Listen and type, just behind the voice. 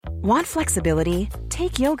Want flexibility?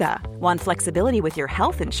 Take yoga. Want flexibility with your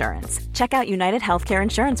health insurance? Check out United Healthcare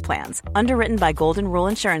Insurance Plans. Underwritten by Golden Rule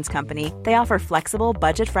Insurance Company, they offer flexible,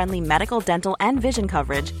 budget-friendly medical, dental, and vision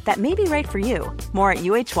coverage that may be right for you. More at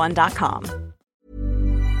uh1.com.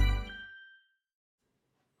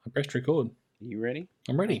 I pressed record. You ready?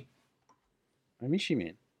 I'm ready. I miss you,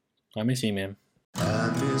 man. I miss you, man.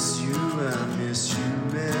 I miss you, man.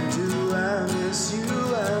 Do I miss you?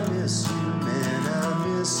 I miss you, man. I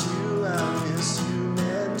miss you,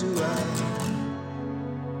 man. Do I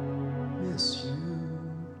miss you?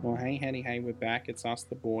 Well, hey, howdy, hey, we're back. It's us,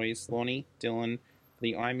 the boys, Lonnie, Dylan,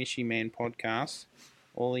 the I Miss You Man podcast.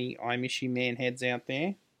 All the I Miss You Man heads out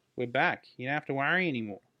there, we're back. You don't have to worry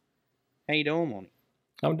anymore. How you doing, Lonnie?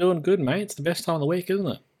 I'm doing good, mate. It's the best time of the week, isn't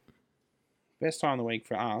it? Best time of the week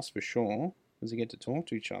for us, for sure, as we get to talk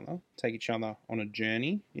to each other, take each other on a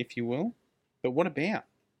journey, if you will. But what about?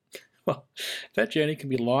 Well, that journey can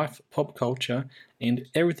be life, pop culture, and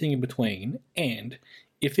everything in between. And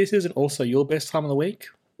if this isn't also your best time of the week,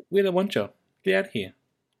 we don't want you. Get out of here.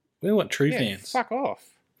 We don't want true fans. Fuck off.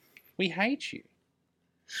 We hate you.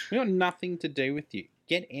 We want nothing to do with you.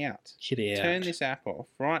 Get out. Get out. Turn this app off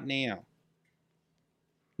right now.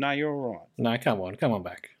 No, you're all right. No, come on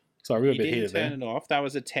back. Sorry, we were a bit You heated didn't there. turn it off. That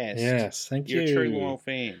was a test. Yes, thank you. You're a true loyal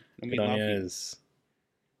fan. And we Good on love you. yous.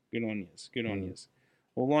 Good on yous. Good on yous.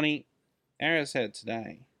 Well, Lonnie, as I said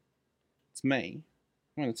today, it's me.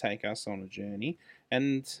 I'm going to take us on a journey.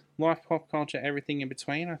 And life, pop culture, everything in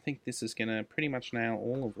between, I think this is going to pretty much nail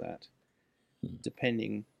all of that.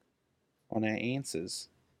 Depending on our answers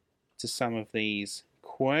to some of these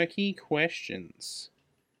quirky questions.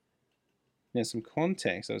 Now, some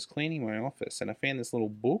context, I was cleaning my office and I found this little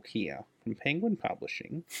book here from Penguin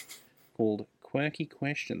Publishing called Quirky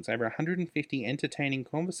Questions. Over 150 entertaining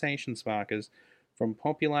conversation sparkers from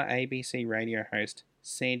popular ABC radio host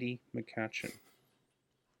Sandy McCutcheon.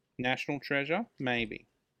 National treasure? Maybe.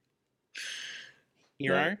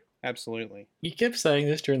 Hero? Yeah. Absolutely. You kept saying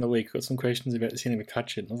this during the week. Got some questions about Sandy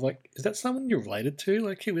McCutcheon. I was like, is that someone you're related to?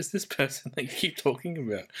 Like, who is this person that you keep talking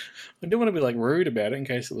about? I didn't want to be like rude about it in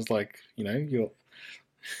case it was like, you know, you're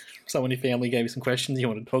someone in your family gave you some questions you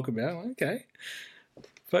want to talk about. Okay.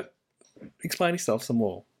 But explain yourself some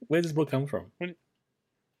more. Where does this book come from?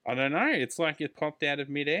 I don't know. It's like it popped out of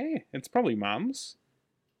midair. It's probably Mum's.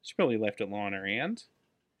 She probably left it lying around.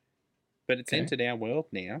 But it's entered our world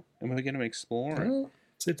now, and we're going to explore it. Well,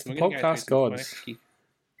 it's the podcast gods.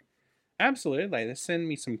 Absolutely. They send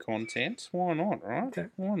me some content. Why not, right? Okay.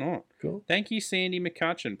 Why not? Cool. Thank you, Sandy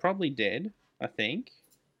McCutcheon. Probably dead, I think.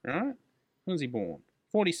 Right? When was he born?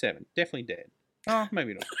 47. Definitely dead. Oh,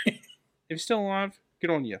 maybe not. If he's still alive,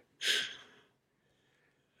 good on you.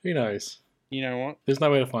 Who knows? You know what? There's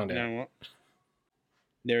no way to find out. You know what?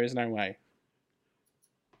 There is no way.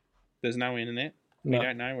 There's no internet. No. We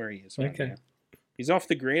don't know where he is right Okay. now. He's off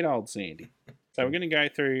the grid, old Sandy. So we're going to go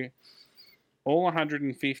through all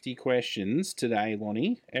 150 questions today,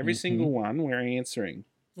 Lonnie. Every single one we're answering.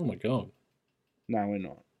 Oh my god. No, we're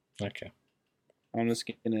not. Okay. I'm just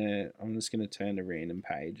gonna turn to random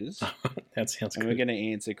pages. That sounds and good. we're going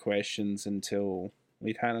to answer questions until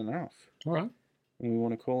we've had enough. All right. And we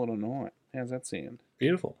want to call it a night. How's that sound?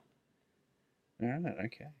 Beautiful. All right,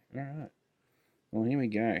 okay. All right. Well, here we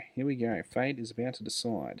go. Here we go. Fate is about to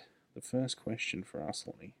decide. The first question for us,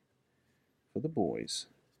 Lonnie, for the boys.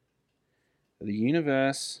 The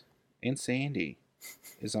universe and Sandy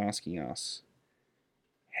is asking us,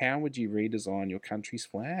 how would you redesign your country's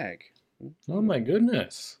flag? Oh my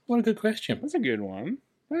goodness. What a good question. That's a good one.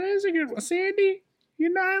 That is a good one. Sandy,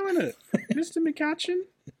 you're nailing it. Mr. McCutcheon.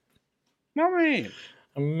 My man.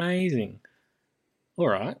 Amazing. All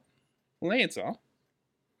right. Well, answer.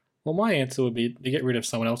 Well, my answer would be to get rid of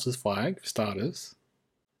someone else's flag, for starters.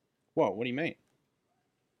 What do you mean?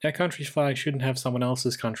 Our country's flag shouldn't have someone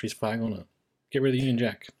else's country's flag on it. Get rid of the Union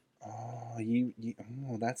Jack.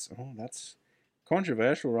 That's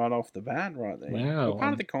controversial right off the bat, right there. Wow. You're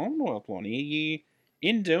part of the Commonwealth, Lonnie.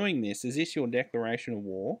 In doing this, is this your declaration of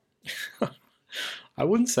war? I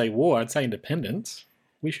wouldn't say war, I'd say independence.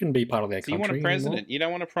 We shouldn't be part of their So you country want a president? anymore. You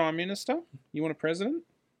don't want a prime minister? You want a president?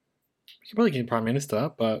 You could probably get a prime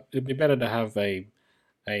minister, but it'd be better to have an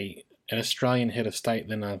Australian head of state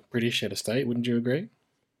than a British head of state. Wouldn't you agree?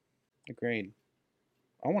 Agreed.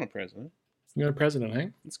 I want a president. You want a president, hey?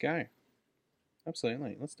 Let's go.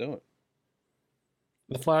 Absolutely. Let's do it.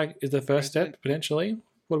 The flag is the first step, potentially.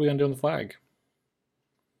 What are we going to do on the flag?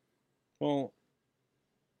 Well,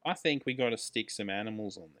 I think we got to stick some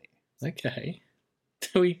animals on there. Okay.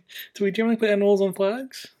 Do we generally put animals on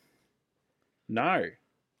flags? No.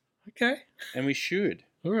 Okay. And we should.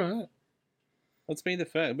 All right. Let's be the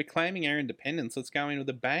first. We're claiming our independence. Let's go in with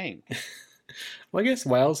a bang. Well, I guess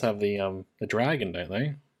Wales have the dragon, don't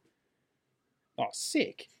they? Oh,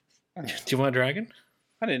 sick. Oh, Do you want a dragon?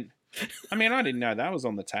 I didn't know that was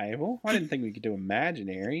on the table. I didn't think we could do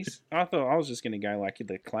imaginaries. I thought I was just going to go like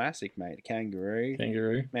the classic, mate. A kangaroo.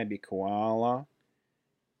 Kangaroo. Maybe a koala.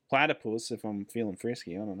 Platypus if I'm feeling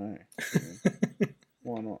frisky. I don't know.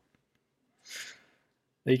 Why not?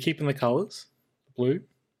 Are you keeping the colours? Blue?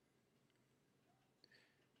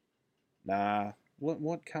 Nah.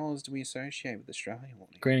 What colours do we associate with Australia?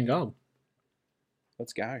 Green and gold.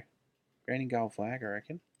 Let's go. Green and gold flag, I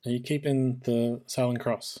reckon. Are you keeping the Southern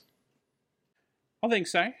Cross? I think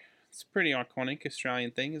so. It's a pretty iconic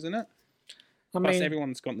Australian thing, isn't it? Plus,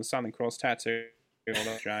 everyone's got the Southern Cross tattoo. All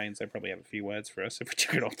the Australians, they probably have a few words for us if we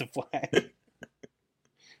took it off the flag.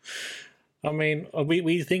 I mean,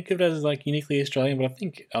 we think of it as like uniquely Australian, but I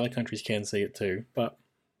think other countries can see it too. But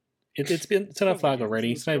it's on our flag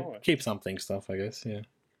already, so keep something stuff, I guess. Yeah.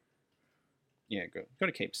 Yeah, good. Got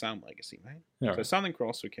to keep some legacy, mate. All So right. Southern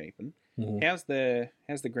Cross we're keeping. Mhm. How's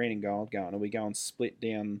the green and gold going? Are we going split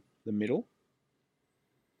down the middle?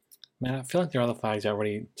 Man, I feel like there are other flags that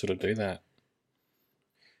already sort of do that.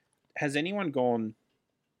 Has anyone gone?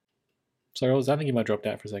 Sorry, I think you might have dropped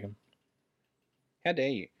out for a second. How dare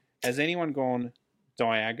you? Has anyone gone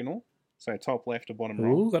diagonal? So top left or bottom right?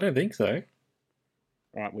 Ooh, I don't think so.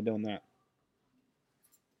 Right, we're doing that.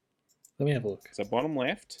 Let me have a look. So bottom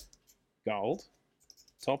left, gold.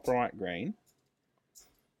 Top right, green.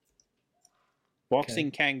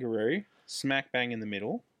 Boxing kangaroo, smack bang in the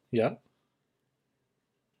middle. Yeah.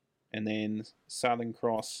 And then Southern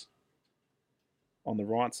Cross on the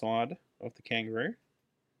right side of the kangaroo.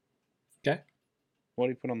 Okay. What do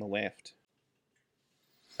you put on the left?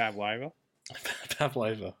 Pavlova.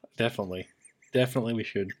 Pavlova. Definitely. Definitely we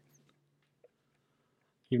should.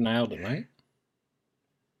 You've nailed it, mate.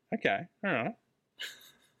 Okay, all right.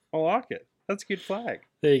 I like it. That's a good flag.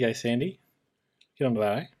 There you go, Sandy. Get on to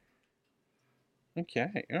that, eh?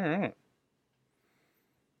 Okay, all right.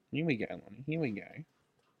 Here we go, Lonnie. Here we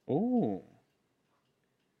go. Ooh.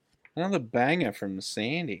 Another banger from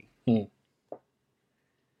Sandy. Hmm.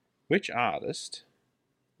 Which artist,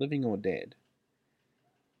 living or dead,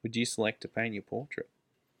 would you select to paint your portrait?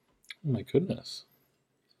 Oh my goodness.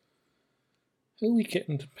 Who are we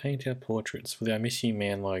getting to paint our portraits for the I Miss You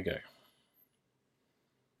Man logo?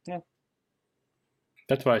 Well,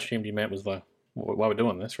 That's what I assumed you meant was why we're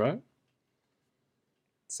doing this, right?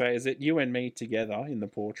 so is it you and me together in the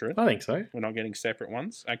portrait? I think so. We're not getting separate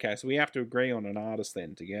ones? Okay, so we have to agree on an artist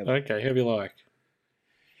then together. Okay, who'd you like?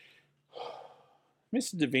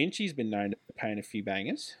 Mr. Da Vinci's been known to paint a few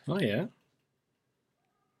bangers. Oh, yeah.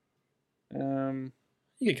 You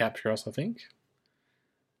could capture us, I think.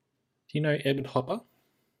 Do you know Edward Hopper?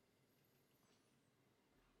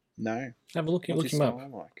 No. Have a look, What's look his him up. style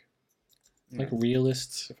like? Like No,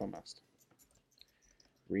 realists. if I must.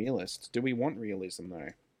 Realist. Do we want realism though?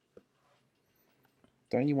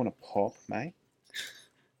 Don't you want to pop, mate?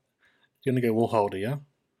 You're going to go Warhol, do you?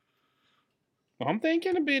 I'm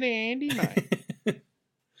thinking a bit of Andy, mate.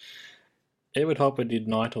 Edward Hopper did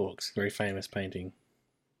Nighthawks, very famous painting.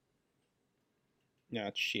 No,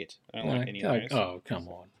 it's shit. I don't like any of those. Oh, come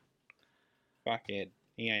on. Fuck Ed.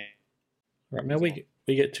 He ain't. Right, now we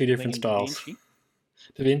get two different Thinking Da styles. Vinci.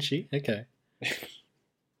 Da Vinci, okay.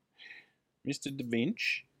 Mr. Da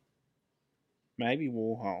Vinci. Maybe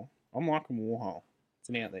Warhol. I'm liking Warhol. It's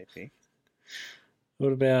an out there pick.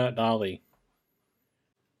 What about Dali?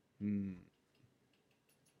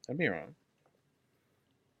 That'd be alright.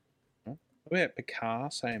 Huh? What about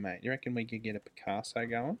Picasso, mate? You reckon we could get a Picasso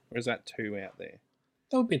going? Or is that too out there?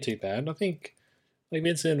 That would be too bad. I think like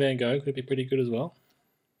Vincent Van Gogh could be pretty good as well.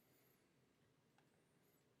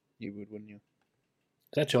 You would, wouldn't you?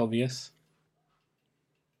 That's obvious.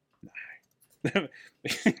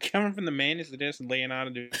 Coming from the man who suggested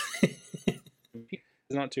Leonardo da Vinci,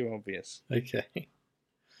 it's not too obvious. Okay.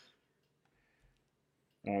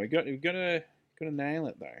 Oh, we've got to nail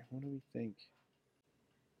it though. What do we think?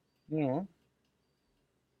 You know,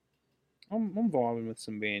 I'm vibing with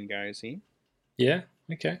some Van Goghs here. Yeah,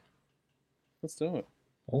 okay. Let's do it.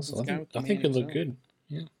 Also, Let's go I with the think man it look himself. good.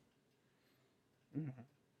 Yeah.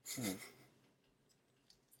 Mm.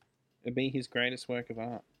 It'd be his greatest work of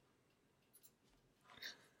art.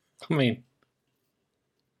 I mean,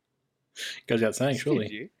 goes without saying, Did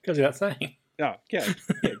surely. you? Goes without saying. Oh, yeah,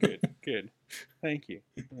 good. Thank you.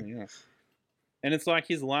 Oh, yeah. And it's like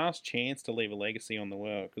his last chance to leave a legacy on the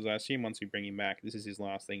world, because I assume once we bring him back, this is his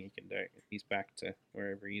last thing he can do. He's back to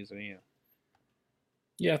wherever he is now.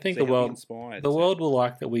 Yeah, I think So the he'll be world inspired the to- world will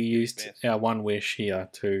like that we used best. our one wish here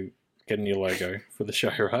to get a new logo for the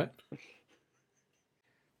show, right?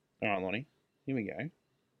 All right, Lonnie. Here we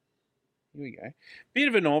go. Bit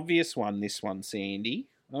of an obvious one, this one, Sandy.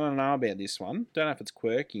 I don't know about this one. Don't know if it's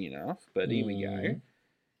quirky enough, but here we go.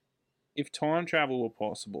 If time travel were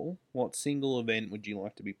possible, what single event would you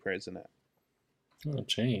like to be present at? Oh,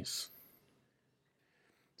 jeez.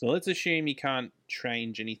 So let's assume you can't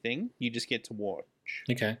change anything. You just get to watch.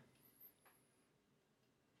 Okay.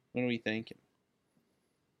 What are we thinking?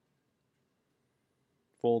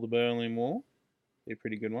 Fall of the Berlin Wall? Be a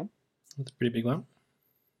pretty good one. That's a pretty big one.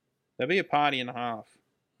 There'll be a party and a half,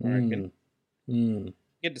 I reckon. Mm.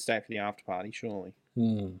 Get to stay for the after party, surely.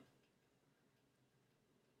 Mm.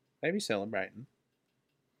 Maybe celebrating.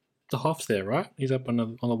 The Hoff's there, right? He's up on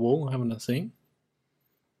the wall having a sing.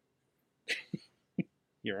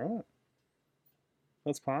 You're right.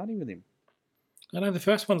 Let's party with him. I know the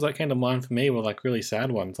first ones that came to mind for me were like really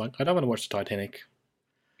sad ones. Like, I don't want to watch the Titanic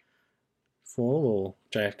fall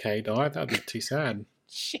or JFK die. That would be too sad.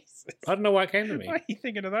 Jesus. I don't know why it came to me. Why are you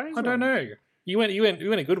thinking of those? I don't know. You went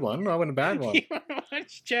a good one. I went a bad one. You want to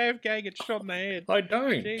watch JFK get shot in the head? I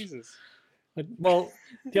don't. Jesus. Well,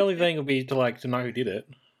 the only thing would be to know who did it,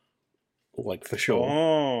 like for sure.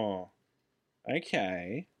 Oh,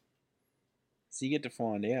 okay. So you get to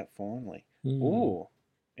find out finally. Mm. Ooh,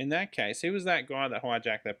 in that case, who was that guy that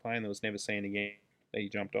hijacked that plane that was never seen again? That he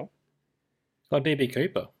jumped off? Oh, DB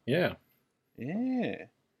Cooper. Yeah. Yeah.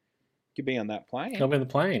 Could be on that plane. I'll be in the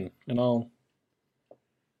plane, and I'll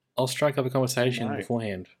strike up a conversation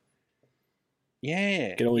beforehand.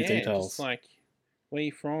 Yeah. Get all the details. Just like, where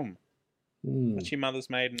you from? Mm. What's your mother's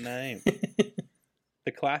maiden name?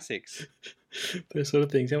 The classics. Those sort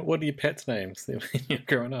of things. What are your pets' names when you're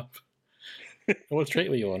growing up? What street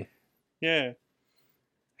were you on? Yeah.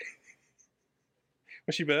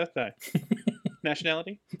 What's your birthday?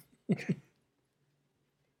 Nationality?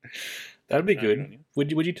 That'd be good.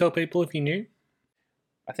 Would you tell people if you knew?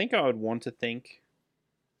 I think I would want to think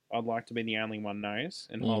I'd like to be the only one knows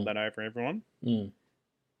and hold that over everyone. Mm.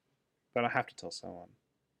 But I have to tell someone.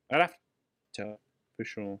 I'd have to tell for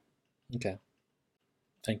sure. Okay.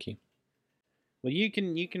 Thank you. Well, you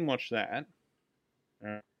can watch that.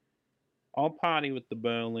 I'll party with the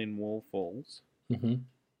Berlin Wall falls, Mm-hmm.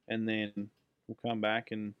 and then we'll come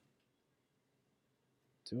back and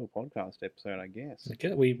do a podcast episode, I guess.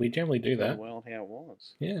 Okay, we generally do Tell that. the world how it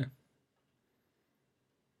was. Yeah.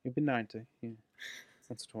 You've been known to, yeah.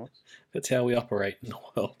 Once or twice. That's how we operate in the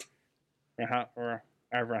world. Or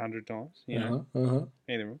over 100 times. Yeah.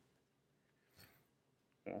 Either way.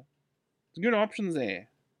 There's good options there.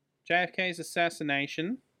 JFK's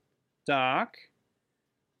assassination, Dark,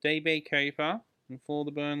 DB Cooper, and For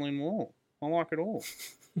the Berlin Wall. I like it all.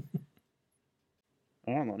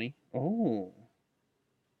 All right, Lonnie. Oh.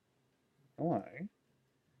 Hello.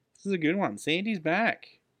 This is a good one. Sandy's back.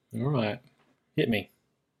 All right. Hit me.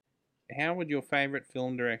 How would your favourite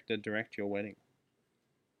film director direct your wedding?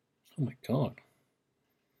 Oh my God.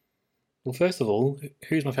 Well, first of all,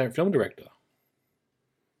 who's my favourite film director?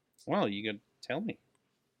 Well, you could tell me.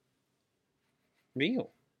 Real.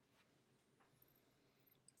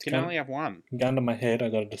 You can only have one. Gun to my head, I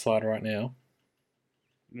got to decide right now.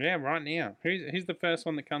 Yeah, right now. Who's the first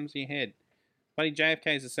one that comes to your head? Buddy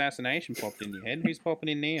JFK's assassination popped in your head. Who's popping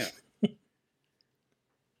in now?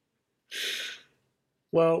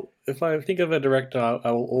 Well, if I think of a director,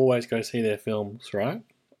 I will always go see their films, right?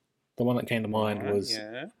 The one that came to mind was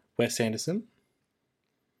Wes Anderson.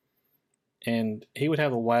 And he would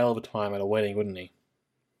have a whale of a time at a wedding, wouldn't he?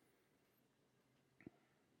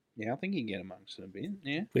 Yeah, I think you can get amongst it a bit,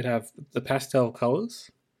 yeah. We'd have the pastel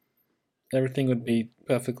colours. Everything would be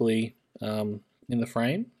perfectly in the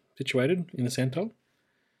frame, situated in the centre.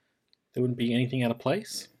 There wouldn't be anything out of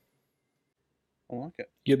place. I like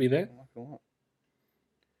it. You'd be there? I like it a lot.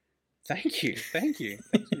 Thank you. Thanks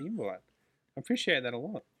for the invite. I appreciate that a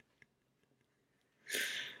lot.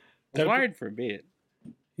 I was worried for a bit.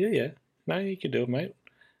 Yeah. No, you could do it, mate.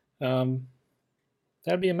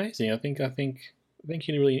 That'd be amazing. I think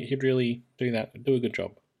he'd really do that. Do a good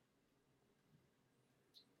job.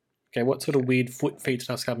 Okay, what sort of weird foot feet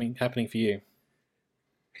stuff's happening for you?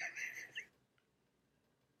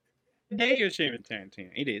 Dare you assume it's Tarantino?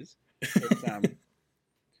 It is. But,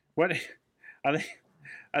 what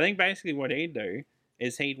I think basically what he'd do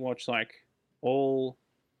is he'd watch like all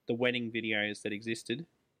the wedding videos that existed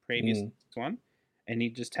previous to this one, and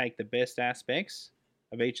he'd just take the best aspects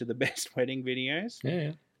of each of the best wedding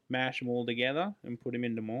videos, mash them all together, and put them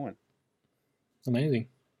into mine. Amazing.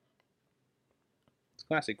 It's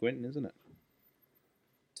classic Quentin, isn't it?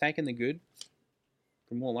 Taking the good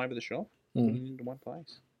from all over the shop, putting it into one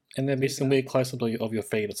place. And there'd be some weird close-up of your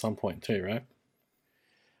feet at some point too, right?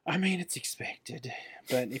 I mean, it's expected,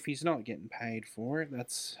 but if he's not getting paid for it,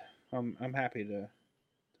 I'm happy to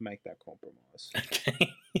make that compromise.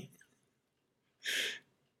 Okay.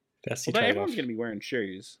 That's your Although trade-off. everyone's going to be wearing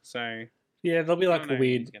shoes, so Yeah, there'll be I like don't a know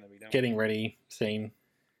weird what he's gonna be doing. getting ready scene.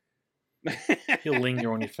 He'll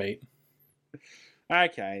linger on your feet.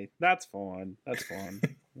 Okay, that's fine. That's fine.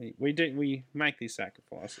 we make these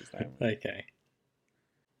sacrifices, don't we? Okay.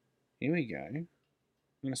 Here we go. I'm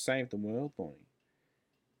going to save the world, Bonnie.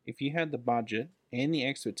 If you had the budget and the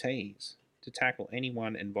expertise to tackle any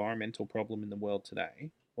one environmental problem in the world today,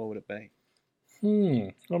 what would it be?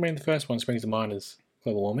 I mean, the first one springs to mind is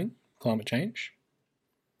global warming, climate change.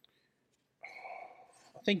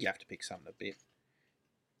 I think you have to pick something a bit.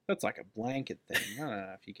 That's like a blanket thing. I don't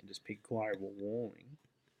know if you can just pick global warming.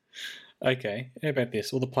 Okay, how about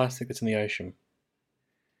this? All the plastic that's in the ocean.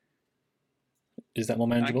 Is that more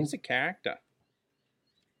manageable? It's a character.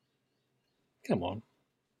 Come on.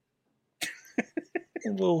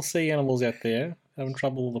 Little sea animals out there having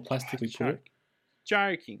trouble with the plastic we put.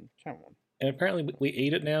 Joking. Come on. And apparently we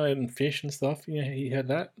eat it now in fish and stuff. You know, you heard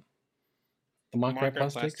that? The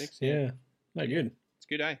microplastics? Yeah. No good. It's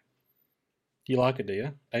good, eh? You like it, do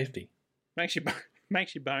you? Tasty. Makes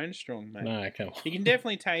your bones strong, mate. No, come on. You can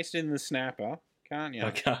definitely taste it in the snapper, can't you?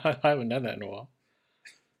 I haven't done that in a while.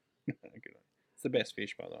 Good. It's the best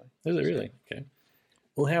fish, by the way. Is it really? Okay.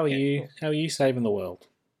 Well, how are you? How are you saving the world?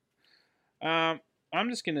 I'm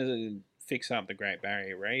just gonna fix up the Great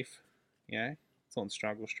Barrier Reef. Yeah, it's on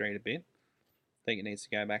struggle street a bit. I think it needs to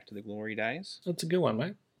go back to the glory days. That's a good one,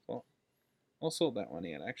 mate. Well, I'll sort that one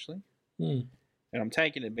out actually. Hmm. And I'm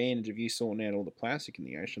taking advantage of you sorting out all the plastic in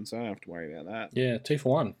the ocean, so I don't have to worry about that. Yeah, 2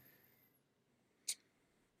 for 1.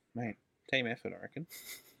 Mate, team effort, I reckon.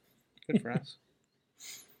 Good for us.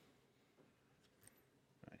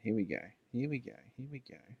 Right, here we go.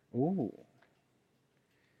 Ooh.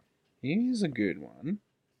 Here's a good one.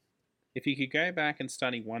 If you could go back and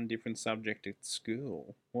study one different subject at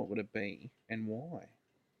school, what would it be and why?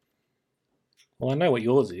 Well, I know what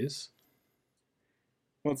yours is.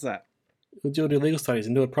 What's that? We'll do legal studies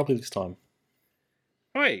and do it properly this time.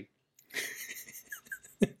 Oi!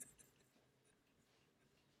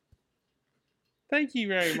 Thank you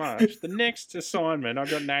very much. The next assignment, I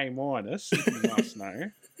got an A minus, if you must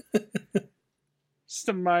know. Just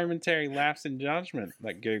a momentary lapse in judgment,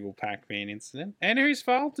 that Google Pac-Man incident. And whose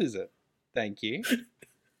fault is it? Thank you.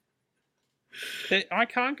 I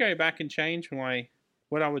can't go back and change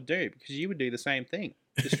what I would do, because you would do the same thing.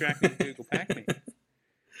 Distract me with Google Pac-Man.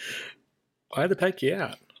 I had to take you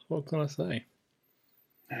out. What can I say?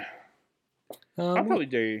 I'll probably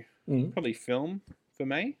do film for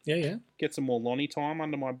me. Yeah. Get some more Lonnie time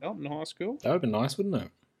under my belt in high school. That would have been nice, wouldn't it?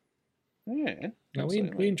 Yeah. No,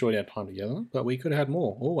 we enjoyed our time together, but we could have had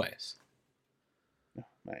more, always. Oh,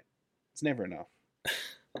 mate, it's never enough.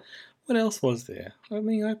 What else was there? I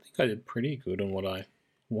mean, I think I did pretty good on what I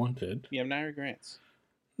wanted. You have no regrets?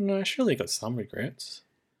 No, I surely got some regrets.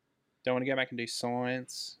 Don't want to go back and do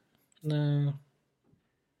science? No.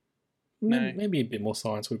 No. Maybe a bit more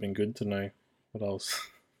science would have been good to know what else.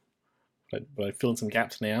 But I fill in some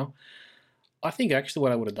gaps now. I think actually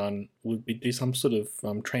what I would have done would be do some sort of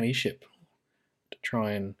traineeship to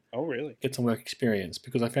try and get some work experience,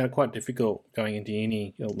 because I found it quite difficult going into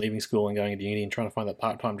uni, leaving school and going into uni and trying to find that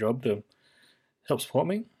part-time job to help support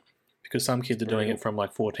me, because some kids are doing it from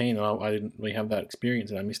like 14 and I didn't really have that experience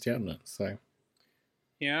and I missed out on it. So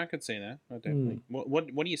yeah, I could see that. I definitely.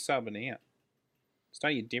 What are you subbing out?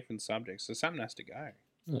 Study a different subject, so something has to go.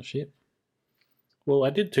 Oh shit. Well,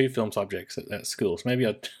 I did 2 film subjects at school, so maybe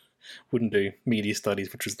I wouldn't do media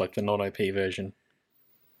studies, which was like the non-OP version.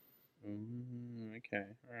 Okay,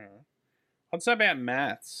 alright. What's about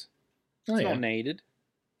maths? It's not needed.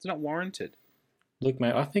 It's not warranted. Look,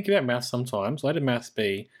 mate, I think about maths sometimes. I did maths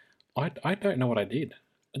B. I don't know what I did.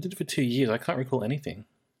 I did it for 2 years. I can't recall anything.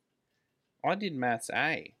 I did maths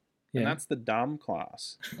A, and that's the dumb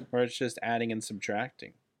class, where it's just adding and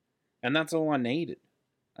subtracting. And that's all I needed.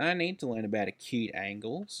 I don't need to learn about acute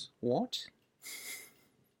angles. What? What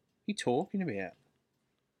are you talking about?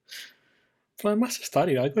 Well, I must have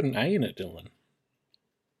studied. I got an A in it, Dylan.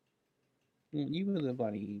 Well, you were the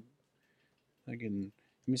bloody fucking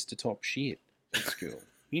Mr. Top shit at school.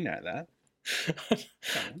 You know that.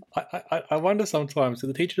 I wonder sometimes, do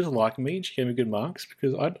the teacher just like me and she gave me good marks?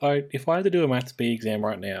 Because if I had to do a Maths B exam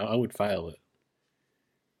right now, I would fail it.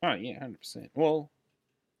 Oh, yeah, 100%. Well,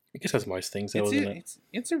 I guess that's most things, though, isn't it?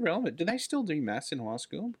 It's irrelevant. Do they still do maths in high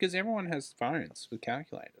school? Because everyone has phones with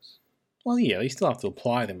calculators. Well, yeah, you still have to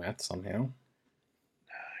apply the maths somehow. No,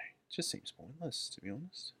 it just seems pointless, to be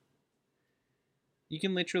honest. You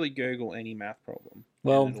can literally Google any math problem.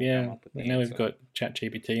 Well, and it'll yeah. come up with the Now we've answer. got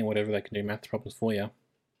ChatGPT and whatever they can do math problems for you.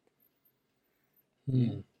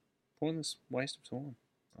 Pointless waste of time.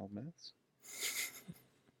 Old maths.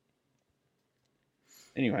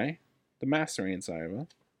 Anyway, the maths rant's over.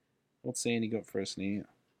 What's Sandy got for us now?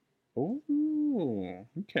 Ooh,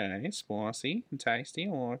 okay, spicy and tasty.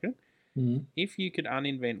 I like it. Mm. If you could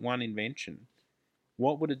uninvent one invention,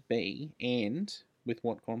 what would it be, and with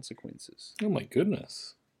what consequences? Oh my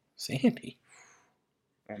goodness. Sandy.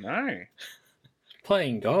 I know.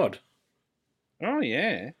 Playing God. Oh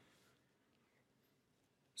yeah.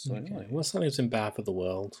 Absolutely. Okay. What's something that's in bad for the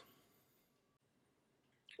world?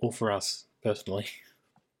 Or for us, personally.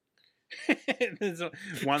 There's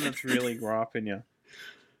one that's really griping you.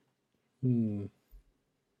 Hmm.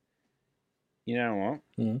 You know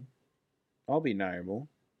what? Mm. I'll be noble.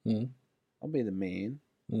 Mm. I'll be the man.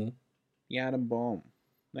 Mm. The atom bomb.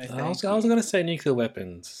 No, I was thank you. going to say nuclear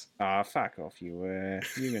weapons. Ah, fuck off, you were.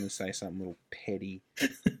 You're going to say something a little petty.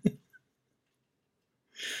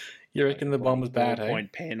 You reckon the bomb was bad, eh?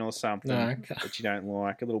 Point pen or something No. that you don't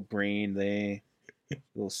like. A little brand there. A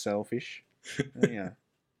little selfish. Oh, yeah.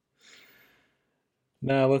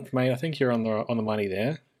 No, look, mate, I think you're on the money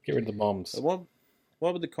there. Get rid of the bombs. So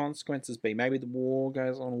what would the consequences be? Maybe the war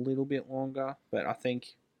goes on a little bit longer, but I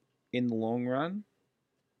think in the long run,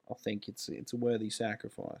 I think it's a worthy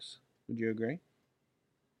sacrifice. Would you agree?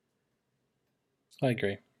 I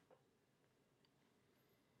agree.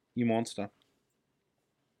 You monster.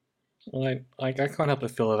 I can't help but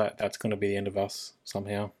feel that that's going to be the end of us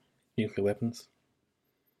somehow. Nuclear weapons.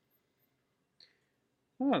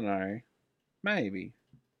 I don't know. Maybe.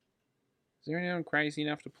 Is there anyone crazy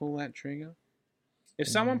enough to pull that trigger? If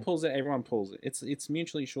someone pulls it, everyone pulls it. It's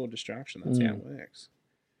mutually assured destruction. That's how it works.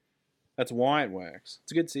 That's why it works.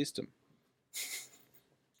 It's a good system.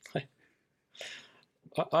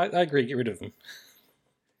 I agree. Get rid of them.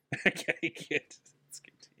 Okay, good. It's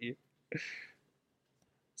good to hear.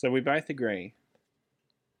 So we both agree.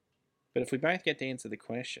 But if we both get to answer the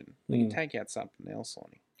question, we can take out something else on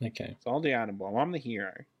it. Okay. So I'll do atom bomb. I'm the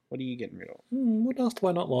hero. What are you getting rid of? What else do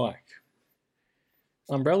I not like?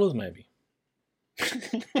 Umbrellas, maybe.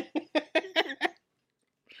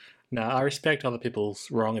 No, I respect other people's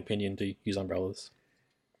wrong opinion to use umbrellas.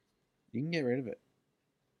 You can get rid of it.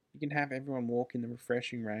 You can have everyone walk in the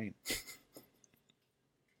refreshing rain.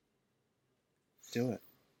 Do it.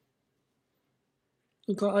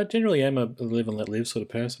 Look, I generally am a live and let live sort of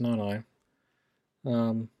person, aren't I?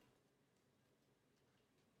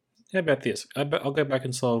 How about this? I'll go back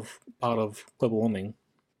and solve part of global warming.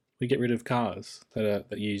 We get rid of cars that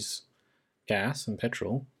use gas and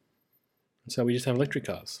petrol, and so we just have electric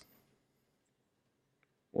cars.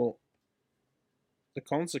 Well, the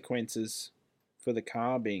consequences for the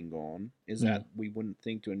car being gone is that we wouldn't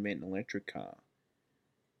think to invent an electric car.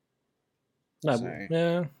 No,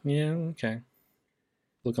 So- yeah, okay.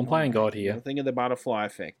 Look, I'm playing God here. Think of the butterfly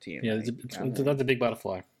effect here. Yeah, mate. that's a big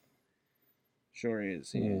butterfly. Sure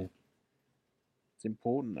is, yeah. Mm. It's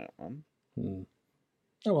important, that one. Mm.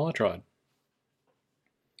 Oh, well, I tried.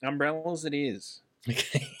 Umbrellas it is.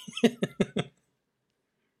 Okay.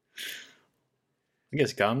 I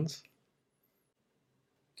guess guns.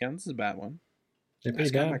 Guns is a bad one. They're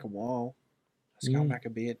Let's pretty go bad. back a while. Let's go back a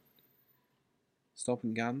bit.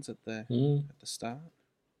 Stopping guns at the start.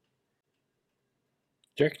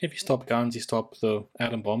 Do you reckon if you stop guns, you stop the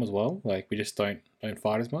atom bomb as well? Like, we just don't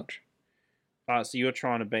fight as much? So you're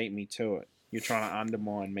trying to beat me to it. You're trying to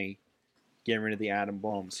undermine me getting rid of the atom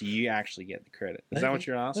bomb, so you actually get the credit. Is that what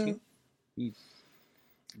you're asking?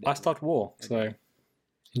 I stopped war, so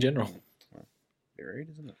in general. Well, very rude,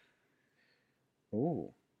 isn't it? Ooh.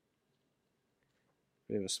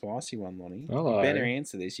 Bit of a spicy one, Lonnie. Hello. You better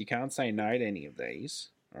answer this. You can't say no to any of these.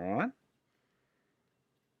 Alright?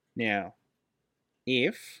 Now,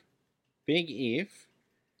 big if,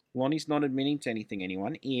 Lonnie's not admitting to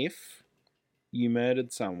anyone, if you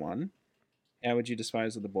murdered someone, how would you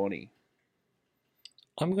dispose of the body?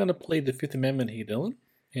 I'm going to plead the Fifth Amendment here, Dylan,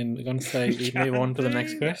 and I'm going to say we move on to the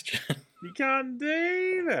next question. You can't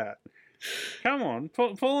do that. Come on,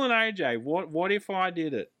 pull an AJ. What if I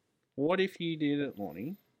did it? What if you did it,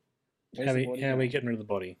 Lonnie? How are we getting rid of the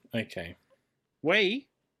body? Okay.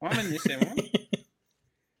 I'm in this, everyone.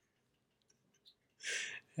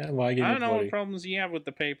 How am I getting I rid don't of the know body? what problems you have with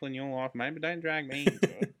the people in your life, mate, but don't drag me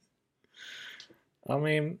into it. I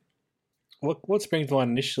mean, what springs to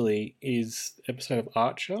mind initially is the episode of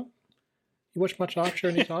Archer. You watch much Archer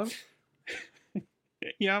any time?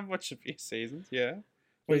 Yeah, I've watched a few seasons, yeah.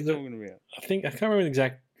 What are you talking about? I can't remember the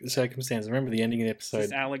exact circumstance. I remember the ending of the episode.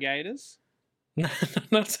 Just alligators? No,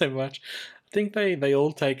 not so much. think they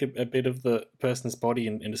all take a bit of the person's body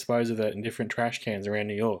and dispose of that in different trash cans around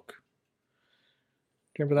New York.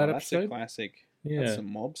 Do you remember that That's episode? a classic. Yeah. That's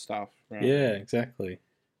some mob stuff. Right? Yeah, exactly.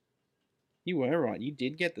 You were right. You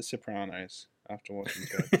did get The Sopranos after watching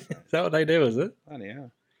 2 episodes. Is that what they do, is it? Oh, yeah.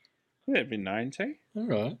 We've been known to. All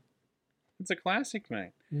right. It's a classic,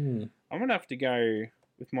 mate. Mm. I'm going to have to go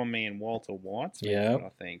with my man Walter White's method, Yep. I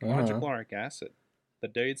think. Uh-huh. Hydrochloric acid. The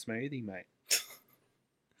dude smoothie, mate.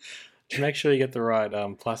 Just make sure you get the right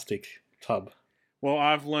plastic tub. Well,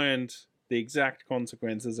 I've learned the exact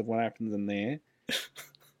consequences of what happens in there.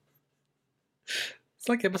 It's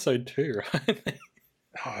like episode 2, right?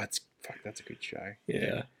 Oh, that's a good show.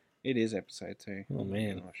 Yeah. It is episode 2. Oh,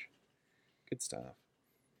 man. Gosh. Good stuff.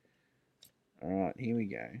 All right, here we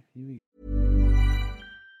go.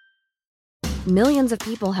 Millions of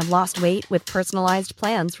people have lost weight with personalized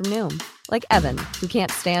plans from Noom. Like Evan, who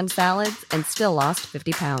can't stand salads and still lost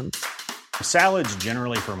 50 pounds. Salads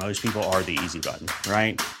generally for most people are the easy button,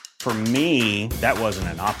 right? For me, that wasn't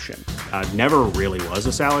an option. I never really was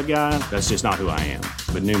a salad guy. That's just not who I am.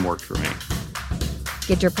 But Noom worked for me.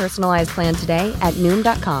 Get your personalized plan today at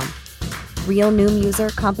Noom.com. Real Noom user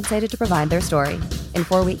compensated to provide their story. In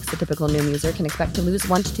 4 weeks, the typical Noom user can expect to lose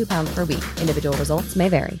 1 to 2 pounds per week. Individual results may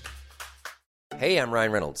vary. Hey, I'm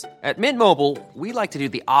Ryan Reynolds. At Mint Mobile, we like to do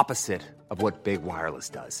the opposite of what Big Wireless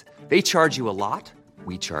does. They charge you a lot,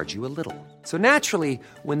 we charge you a little. So naturally,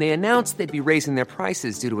 when they announced they'd be raising their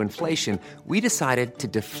prices due to inflation, we decided to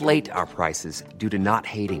deflate our prices due to not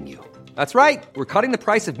hating you. That's right. We're cutting the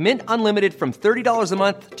price of Mint Unlimited from $30 a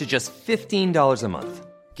month to just $15 a month.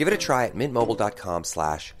 Give it a try at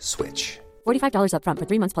mintmobile.com/switch. $45 up front for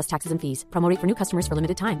 3 months plus taxes and fees. Promo rate for new customers for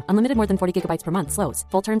limited time. Unlimited more than 40 gigabytes per month. Slows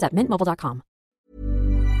full terms at mintmobile.com.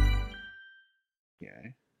 Yeah.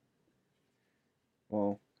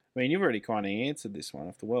 Well, I mean, you've already kind of answered this one.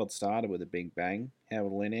 If the world started with a big bang, how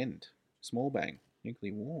will it end? Small bang.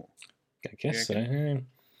 Nuclear war. I guess so. Yeah.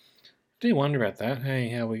 Do wonder about that. Hey,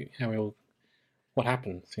 how we all, what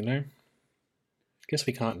happens? You know. Guess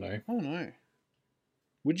we can't know. I don't know.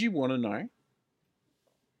 Would you want to know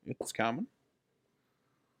if it's coming?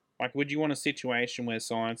 Like, would you want a situation where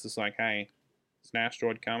science is like, hey, there's an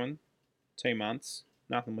asteroid coming, 2 months,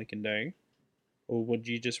 nothing we can do? Or would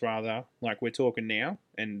you just rather, like, we're talking now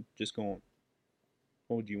and just go on?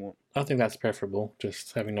 What would you want? I think that's preferable.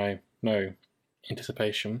 Just having no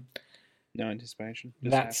anticipation. No anticipation.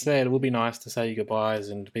 Just That happen. said, it would be nice to say your goodbyes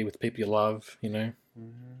and be with the people you love. You know,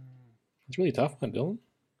 it's really tough, one, Dylan.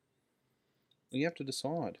 You have to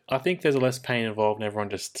decide. I think there's less pain involved in everyone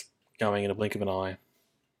just going in a blink of an eye.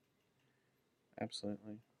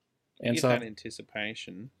 Absolutely. And Get so, that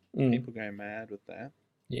anticipation. People go mad with that.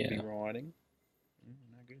 yeah, Be riding.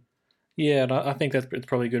 No good. yeah, and I think it's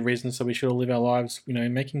probably a good reason. So we should all live our lives, you know,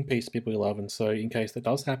 making peace with people we love, and so in case that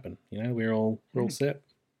does happen, you know, we're all set.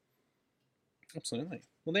 Absolutely.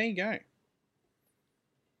 Well, there you go.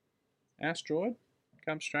 Asteroid,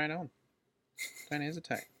 come straight on. Don't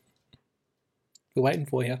hesitate. We're waiting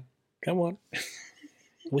for you. Come on,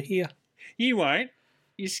 we're here. You won't.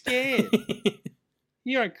 You're scared.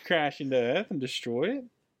 You won't crash into Earth and destroy it.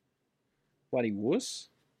 Bloody wuss.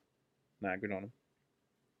 No, good on him.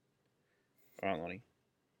 All right, Lonnie.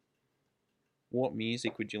 What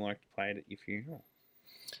music would you like to play at your funeral?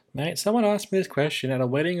 Mate, someone asked me this question at a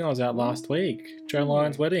wedding I was at last week. Joe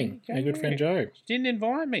Lyon's wedding. Okay. Our good friend Joe. She didn't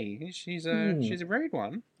invite me. She's a rude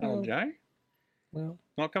one, old Joe. Well,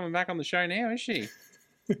 Not coming back on the show now, is she?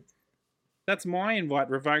 That's my invite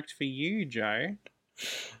revoked for you, Joe.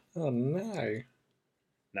 oh no.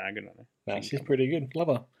 No, good on her. No, she's pretty good. Love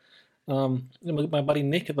her. My buddy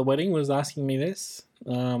Nick at the wedding was asking me this.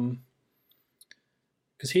 Because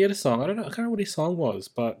he had a song. I can't remember what his song was,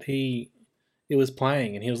 but it was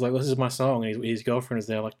playing and he was like, "This is my song." And his girlfriend is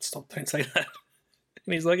there like, "Stop, don't say that."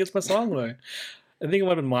 And he's like, "It's my song though." I think it might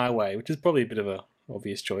have been My Way, which is probably a bit of a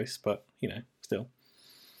obvious choice, but you know, still.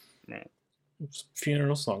 Right.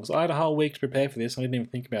 Funeral songs. I had a whole week to prepare for this. I didn't even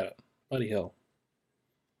think about it. Bloody hell.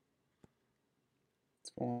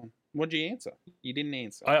 It's fine. What'd you answer? You didn't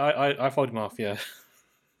answer. I followed him off, yeah.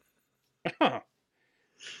 Come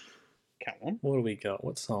on. What do we got?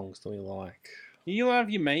 What songs do we like? You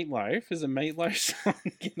love your meatloaf. Is a meatloaf song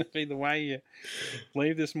going to be the way you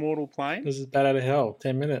leave this mortal plane? This is Bad Out of Hell.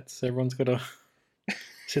 10 minutes. Everyone's got to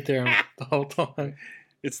sit there the whole time.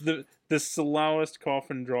 It's the slowest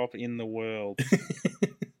coffin drop in the world.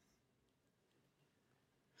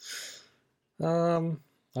 I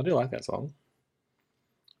do like that song.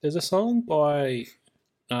 There's a song by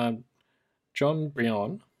John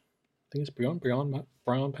Brion. I think it's Brion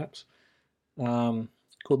perhaps. Called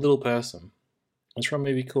Little Person. It's from a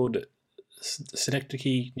movie called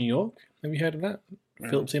Synecdoche, New York. Have you heard of that?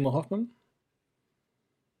 Philip Seymour Hoffman.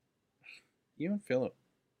 You and Philip.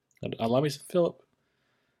 I love me some Philip.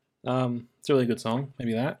 It's a really good song.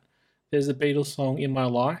 Maybe that. There's a Beatles song, In My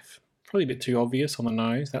Life. Probably a bit too obvious on the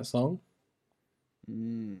nose, that song.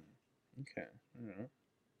 Okay. All right.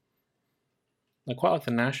 I quite like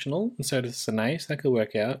The National, and so does Sine, so that could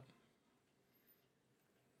work out.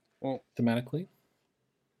 Well, thematically.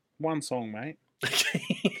 One song, mate. Okay.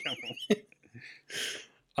 Come on.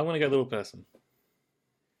 I'm going to go Little Person.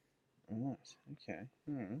 All right. Okay.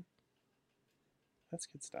 All right. That's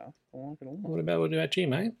good stuff. I like it all. What about you,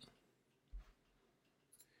 mate?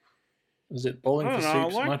 Is it Bowling for I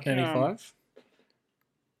Soups, like, 1985?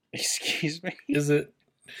 Excuse me? Is it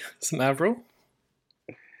some Avril?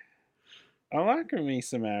 I like me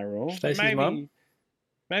some Avril. Stacey's mum?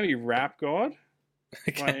 Maybe Rap God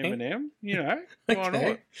by Okay. Eminem. You know, why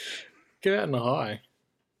not? Go out in the high.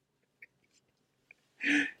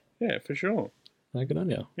 Yeah, for sure. No, good on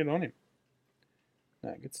you. Good on him.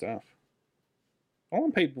 No, good stuff. I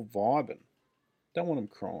want people vibing. Don't want them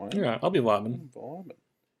crying. All right, I'll be I want vibing. them vibing.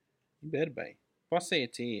 You better be. If I see a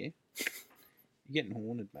tear, you're getting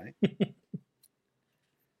haunted, mate.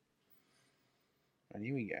 And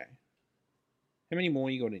here we go. How many more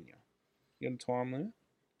you got in you? You got a time limit?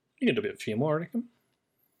 You can do a few more, I reckon.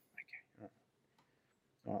 Okay.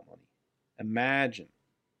 All right, Lonnie.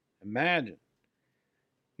 Imagine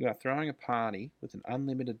you are throwing a party with an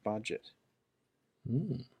unlimited budget.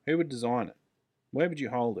 Who would design it? Where would you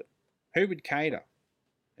hold it? Who would cater?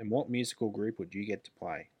 And what musical group would you get to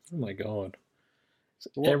play? Oh my god. It's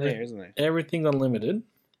a lot there, isn't there? Everything's unlimited.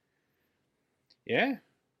 Yeah.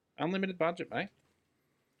 Unlimited budget, mate.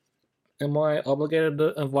 Am I obligated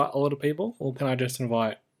to invite a lot of people, or can I just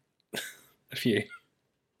invite a few?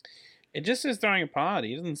 It just says throwing a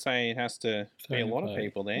party. It doesn't say it has to be a Throwing a lot of party.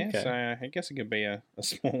 people there. Okay. So I guess it could be a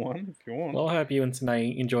small one if you want. Well, I hope you and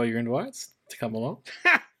Sine enjoy your invites to come along.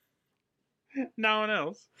 No one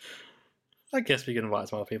else. I guess we can invite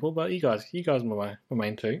some other people, but you guys are my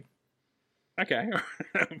main two. Okay.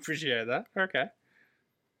 Appreciate that. Okay.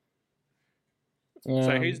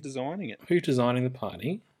 So who's designing it? Who's designing the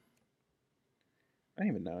party? I don't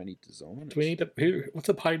even know any designers. Do we need to? What's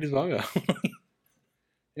a party designer?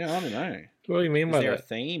 Yeah, I don't know. What do you mean Is by there a that?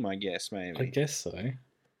 theme, I guess, maybe? I guess so.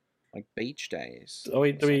 Like beach days. Do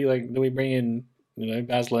we bring in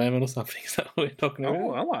Baz Luhrmann or something? Is that what we're talking about?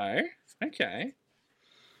 Oh, hello. Okay.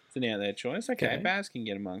 It's an out there choice. Okay, Okay. Baz can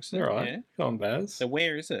get amongst it. All right, Yeah. come on, Baz. So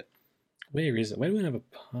where is it? Where is it? Where do we have a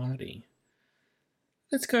party?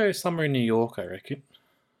 Let's go somewhere in New York, I reckon.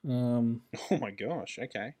 Oh my gosh.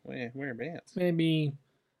 Okay. Whereabouts? Maybe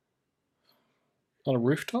on a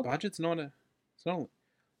rooftop. Budget's not a. It's not.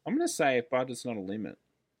 I'm gonna say if budget's not a limit.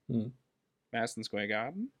 Madison Square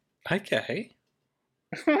Garden. Okay.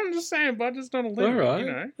 I'm just saying budget's not a All limit. right.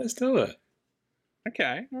 You know. Let's do it.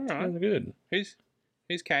 Okay. All right. Sounds good. Who's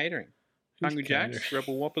catering? Who's Hungry Jacks, catering?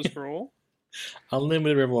 Rebel Whoppers for all.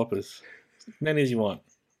 Unlimited Rebel Whoppers. As many as you want.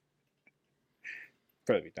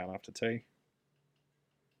 Probably be done after 2.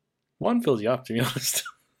 One fills you up, to be honest.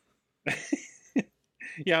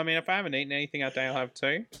 Yeah, I mean, if I haven't eaten anything that day, I'll have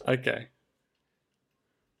 2. Okay.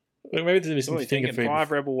 Well, maybe there'll be some What are you finger thinking? food.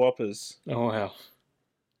 5 Rebel Whoppers. Oh wow.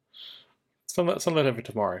 Some of that over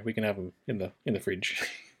tomorrow. We can have them in the fridge.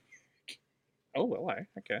 Oh, well,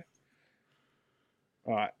 okay.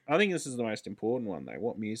 All right. I think this is the most important one, though.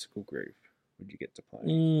 What musical group would you get to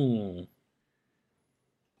play?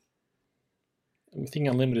 I'm thinking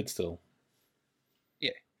unlimited still.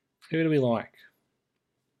 Yeah. Who do we like?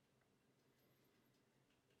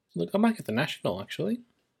 Look, I might get the National, actually.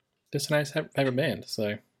 That's a nice favourite band,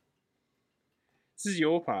 so... This is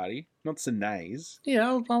your party, not Sinead's.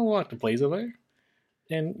 Yeah, I'll like to please her, though.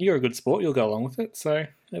 And you're a good sport, you'll go along with it, so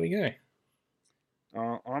there we go.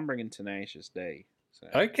 I'm bringing Tenacious D. So.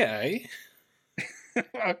 Okay.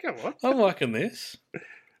 Oh, come on. I'm liking this.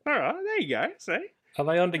 All right, there you go. See? Are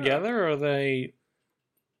they on together, or are they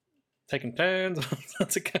taking turns?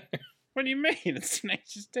 What's it going? What do you mean? It's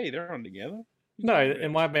Tenacious D. They're on together. No,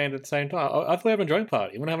 in my band at the same time. I thought we have a joint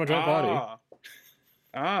party. You want to have a joint party?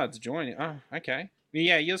 It's joining. Oh, okay.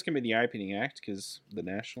 Yeah, yours can be the opening act because the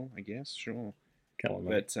National, I guess. Sure. Come on,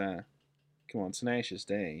 mate. But, come on, Tenacious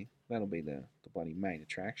D. That'll be the bloody main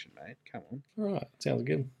attraction, mate. Come on. All right, sounds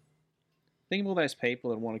good. Think of all those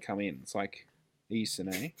people that want to come in. It's like, are you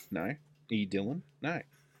Sine? No. Are you Dylan? No.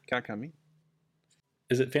 Can't come in.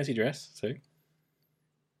 Is it fancy dress too?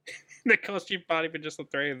 The costume party for just the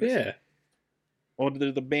 3 of us? Yeah. Or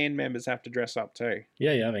do the band members have to dress up too?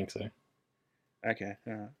 Yeah, I think so. Okay,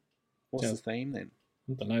 all right. What's Sounds- the theme then?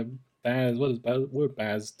 I don't know. Baz, what would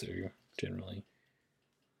Baz do? generally.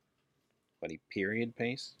 Bloody period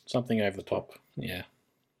piece. Something over the top. Yeah.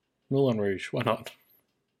 Moulin Rouge. Why not?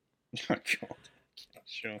 Oh, God.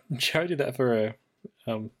 Sure. Joe did that for a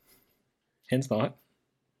hen's night.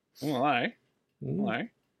 Oh, hello. Mm. Hello.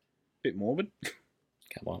 Bit morbid.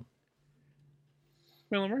 Come on.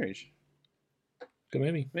 Moulin Rouge. Good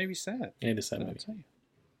movie. Maybe sad. Yeah, it is sad I'll movie. tell you.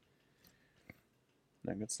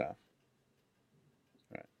 No, good stuff.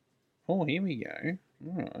 Right. Oh, here we go.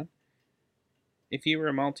 All right. If you were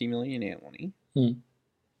a multi-millionaire, Lonnie,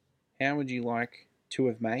 how would you like to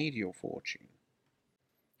have made your fortune?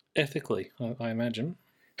 Ethically, I imagine.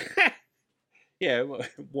 Yeah,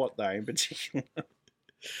 what though in particular?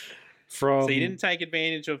 From So you didn't take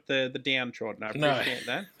advantage of the downtrodden. I appreciate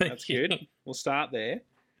that. That's good. We'll start there.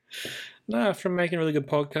 No, from making a really good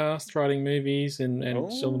podcast, writing movies, and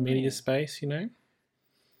still the media Oh. space, you know.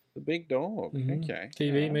 The big dog. Mhm. Okay.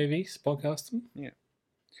 TV, Alright. movies, podcasting. Yeah.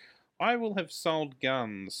 I will have sold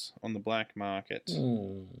guns on the black market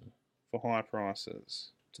for high prices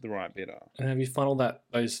to the right bidder. And have you funneled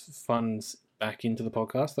those funds back into the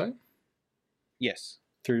podcast, though? Yes.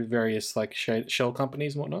 Through various like shell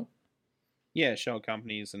companies and whatnot? Yeah, shell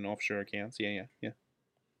companies and offshore accounts. Yeah.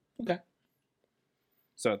 Okay.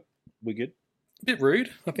 So, we good? A bit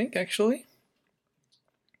rude, I think, actually.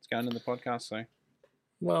 It's going in the podcast, so.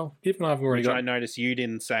 Well, given I've already Which I got... noticed you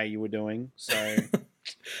didn't say you were doing, so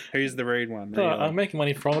who's the rude one? Oh, Really? I'm making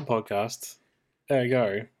money from the podcast. There you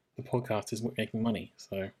go. The podcast is making money,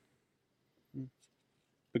 so...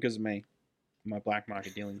 Because of me. My black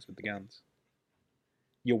market dealings with the guns.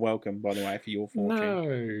 You're welcome, by the way, for your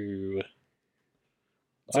fortune. No.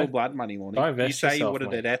 It's all blood money, Lonnie. divest You say you yourself, would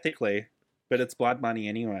have mate. did ethically, but it's blood money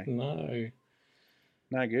anyway. No.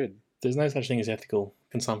 No good. There's no such thing as ethical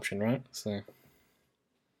consumption, right? So...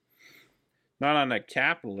 Not under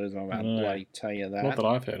capitalism, I'd No. bloody tell you that. Not that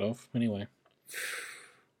I've heard of, anyway.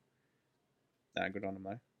 No, good on them,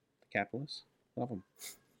 though. The capitalists. Love them.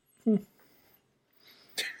 Hmm.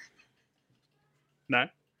 No?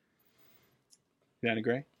 You don't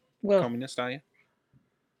agree? Well, Communist, are you?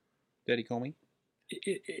 Dirty commie?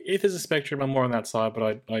 if there's a spectrum, I'm more on that side,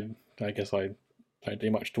 but I guess I don't do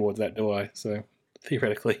much towards that, do I? So,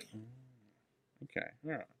 theoretically. Okay,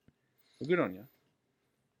 alright. Well, good on you.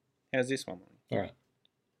 How's this one, Lonnie? All right.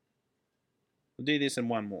 We'll do this and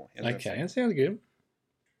one more. How's that Okay, sound? that sounds good.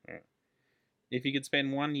 If you could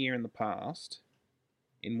spend 1 year in the past,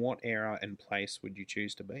 in what era and place would you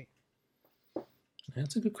choose to be?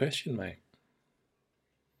 That's a good question, mate.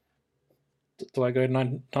 Do I go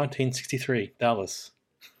 1963, Dallas?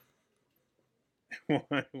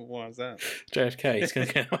 Why is that? JFK. He's going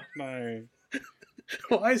to go. No.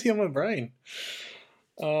 Why is he on my brain?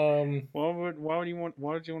 Why would you want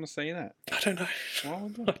to say that? I don't know. Why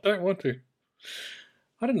would I that? don't want to.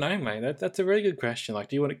 I don't know, mate. That's a really good question. Like,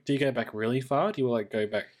 do you go back really far? Do you like go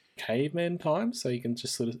back caveman times so you can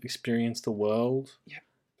just sort of experience the world? Yeah,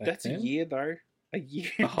 back That's then? a year though. A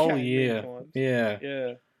year. A whole caveman year. times. Yeah.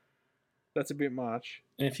 Yeah. That's a bit much.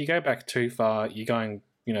 And if you go back too far, you're going,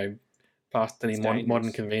 past any It's modern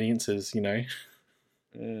dangerous. conveniences,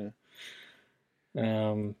 Yeah.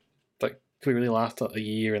 Like, could we really last a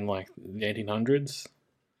year in like the 1800s?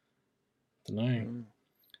 Don't know. Mm.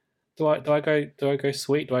 Do I go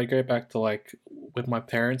sweet? Do I go back to like when my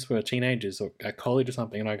parents were teenagers or at college or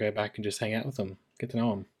something, and I go back and just hang out with them, get to know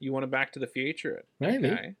them? You want to Back to the Future it? Maybe.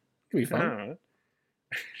 Okay. Could be fun. Alright.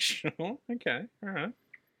 Sure. Okay. Alright.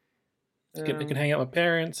 I can hang out with my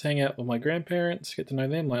parents, hang out with my grandparents, get to know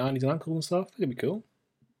them, my aunties and uncles and stuff. That could be cool.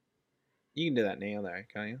 You can do that now though,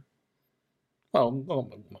 can't you? Well,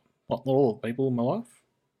 not all the people in my life.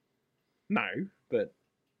 No, but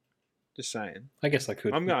just saying. I guess I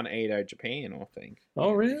could. I'm going to Edo, Japan, I think.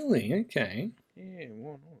 Oh, really? Okay. Yeah,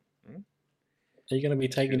 why not? Huh? Are you going to be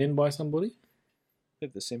taken in by somebody?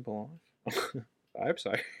 Live the simple life. I hope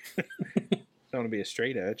so. Don't want to be a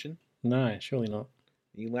street urchin. No, surely not.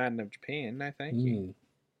 You Latin of Japan, no thank you. Mm.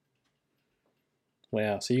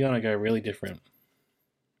 Wow, so you're going to go really different.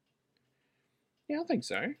 Yeah, I think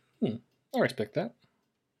so. I respect that.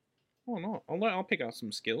 Why not? I'll pick up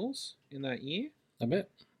some skills in that year. I bet.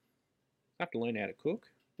 I have to learn how to cook,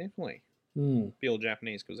 definitely. Mm. Be all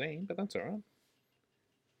Japanese cuisine, but that's alright.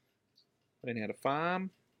 Learn how to farm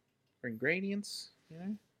for ingredients,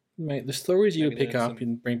 Mate, the stories you would Maybe pick there's up some-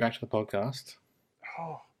 and bring back to the podcast.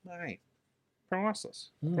 Oh, mate. Priceless.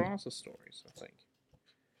 Mm. Priceless stories, I think.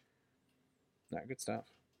 No, good stuff.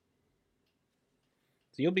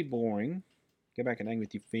 So you'll be boring. Go back and hang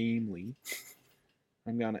with your family.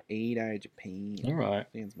 I'm going to Edo, Japan. All right.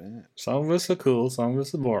 Sounds bad. Some of us are cool, some of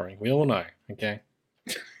us are boring. We all know, okay?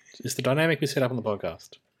 It's the dynamic we set up on the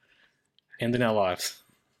podcast. Ending our lives.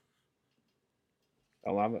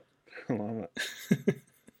 I love it. I love it.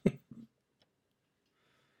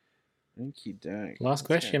 Thank you, Doug. Last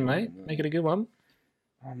question, mate. Make it a good one.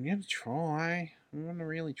 I'm going to try. I'm going to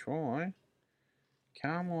really try.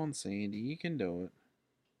 Come on, Sandy. You can do it.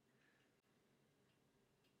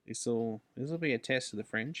 This'll be a test of the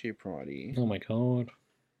friendship right here. Oh, my God.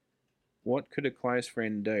 What could a close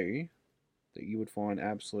friend do that you would find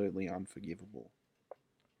absolutely unforgivable?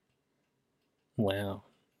 Wow.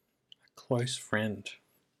 A close friend.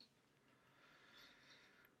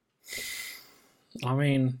 I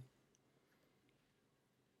mean,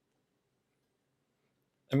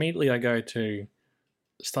 immediately I go to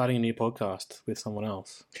starting a new podcast with someone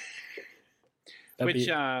else. Which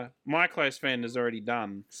my close friend has already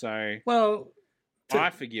done, so well,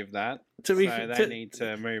 I forgive that. They need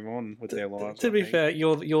to move on with their lives. To be fair,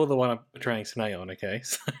 you're the one I'm portraying Sine on, okay?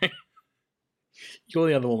 So you're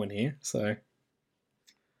the other woman here, so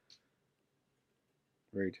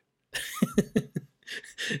rude.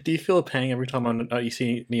 Do you feel a pang every time you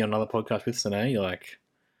see me on another podcast with Sine? You're like,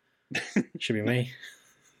 should be me.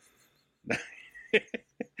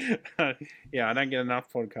 Yeah, I don't get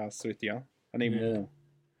enough podcasts with you. I need more.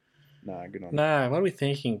 No, good on. No, what are we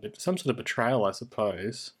thinking? But some sort of betrayal, I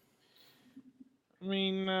suppose. I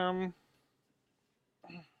mean, I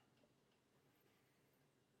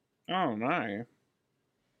don't know. I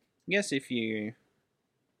guess if you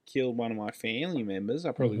killed one of my family members,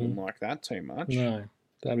 I probably wouldn't like that too much. No,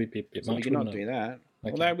 that'd be a bit so much. You cannot do that.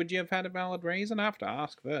 Okay. Although, would you have had a valid reason? I have to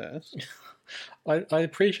ask first. I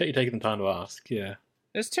appreciate you taking the time to ask, yeah.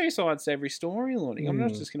 There's two sides to every story, Lonnie. I'm not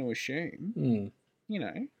just going to assume. You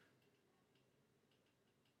know.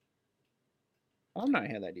 I know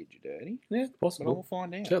how they did you dirty. Yeah, possible. But we'll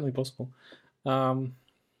find out. Certainly possible. Yeah,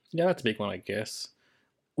 that's a big one, I guess.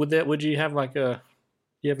 Would you have like a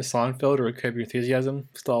Seinfeld or a Curb Your Enthusiasm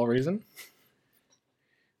style reason?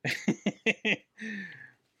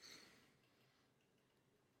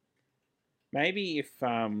 Maybe if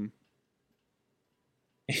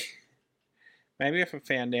maybe if I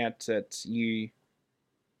found out that you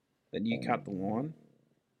cut the line.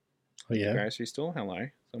 Oh yeah. Grocery store. Hello.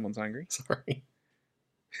 Someone's hungry. Sorry.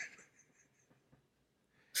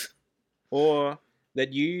 Or that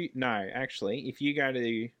actually, if you go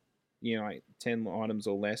to, like 10 items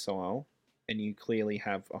or less aisle and you clearly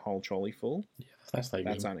have a whole trolley full, that's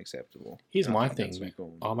unacceptable. Here's my thing, mate.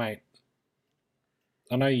 Oh, mate.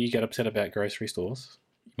 I know you get upset about grocery stores.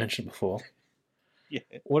 You mentioned before. Yeah.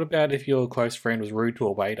 What about if your close friend was rude to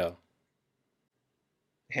a waiter?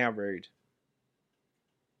 How rude?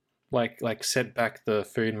 Like set back the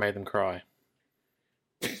food and made them cry.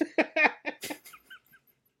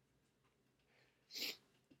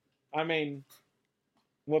 I mean,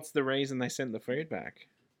 what's the reason they sent the food back?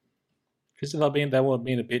 Because they were being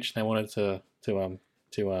a bitch and they wanted to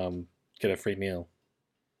get a free meal.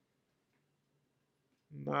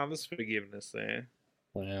 No, there's forgiveness there.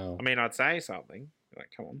 Wow. I mean, I'd say something. Like,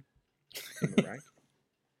 come on. Give me a break.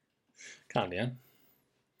 Calm down.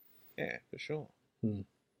 Yeah, for sure. All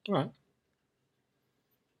right.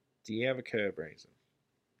 Do you have a curb reason?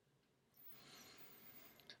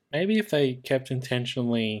 Maybe if they kept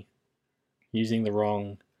intentionally using the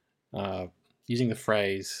wrong, using the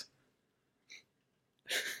phrase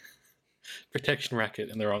protection racket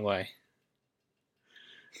in the wrong way.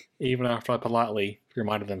 Even after I politely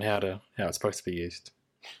reminded them how it's supposed to be used.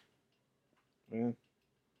 Yeah.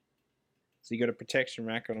 So you got a protection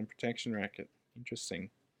racket on protection racket. Interesting.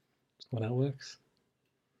 That's not how it works.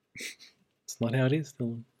 It's not how it is,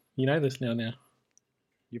 Dylan. You know this now.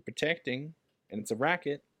 You're protecting, and it's a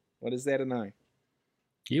racket. What is there to know?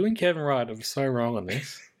 You and Kevin Wright are so wrong on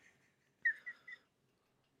this.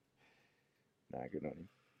 Nah, good on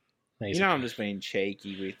you. I'm just being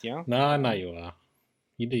cheeky with you. No, I know you are.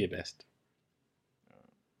 You do your best.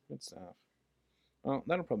 Good stuff. Well,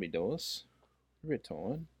 that'll probably do us. We're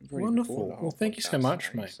tired. Wonderful. Well, thank you so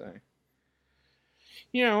much, today, mate. So.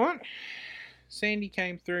 You know what? Sandy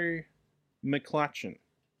came through McCutcheon,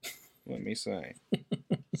 let me say.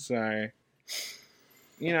 So,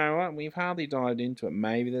 you know what? We've hardly dived into it.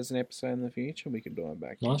 Maybe there's an episode in the future we could dive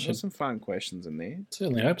back into. There's some fun questions in there.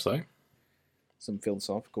 Certainly hope so. Some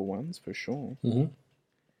philosophical ones, for sure. Mm-hmm.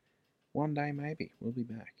 One day, maybe, we'll be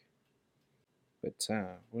back. But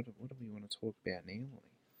what do we want to talk about now, Lonnie?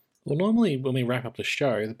 Well, normally when we wrap up the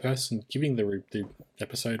show, the person giving the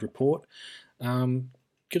episode report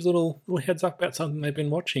gives a little heads up about something they've been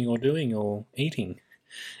watching or doing or eating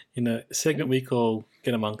in a segment we call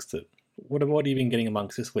Get Amongst It. What have you been getting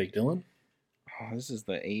amongst this week, Dylan? Oh, this is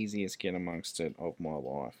the easiest get amongst it of my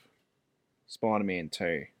life. Spider-Man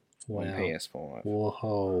 2. on PS5.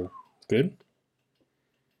 Whoa. Good?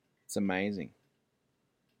 It's amazing.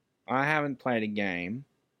 I haven't played a game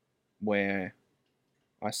where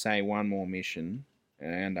I say one more mission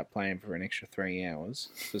and I end up playing for an extra 3 hours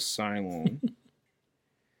for so long.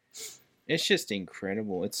 It's just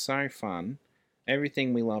incredible. It's so fun.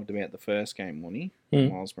 Everything we loved about the first game, Lonnie,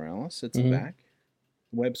 Miles Morales, it's back.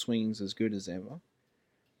 Web swing's as good as ever.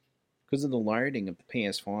 Because of the loading of the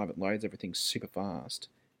PS5, it loads everything super fast.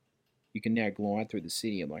 You can now glide through the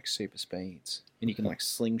city at like super speeds. And you can like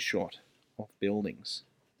slingshot off buildings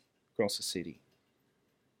across the city.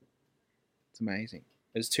 It's amazing.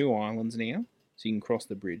 There's 2 islands now, so you can cross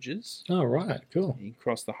the bridges. Oh, right. Cool. You can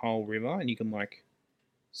cross the whole river, and you can like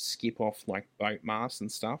skip off like boat masts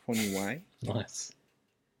and stuff on your way. Nice.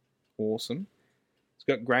 Awesome. It's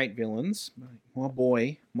got great villains. My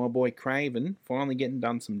boy Craven, finally getting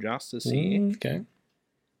done some justice here. Okay.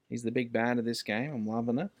 He's the big bad of this game. I'm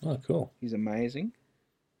loving it. Oh, cool. He's amazing.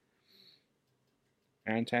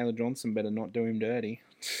 Aaron Taylor Johnson better not do him dirty.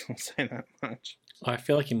 I'll say that much. I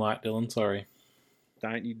feel like you might, Dylan. Sorry.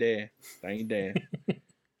 Don't you dare. Don't you dare.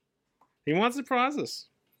 He might surprise us.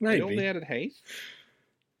 Maybe. All out at Heath.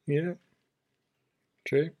 Yeah.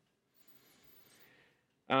 True.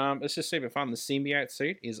 It's just super fun. The symbiote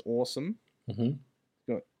suit is awesome. Mm-hmm.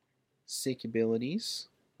 Got sick abilities.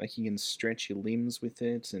 Like you can stretch your limbs with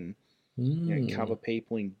it and cover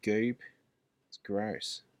people in goop. It's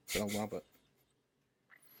gross, but I love it.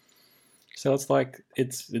 So it's like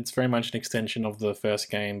it's very much an extension of the first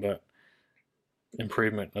game, but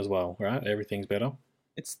improvement as well, right? Everything's better.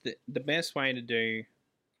 It's the best way to do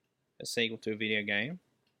a sequel to a video game,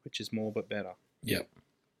 which is more but better. Yep.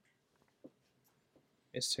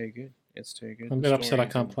 It's too good. It's too good. I'm a bit upset I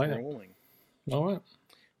can't play it. All right.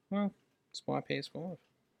 Well, it's buy PS5.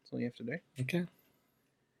 That's all you have to do. Okay.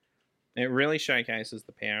 It really showcases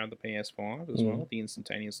the power of the PS5 as well. The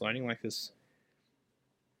instantaneous loading, like this.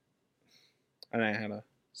 I don't know how to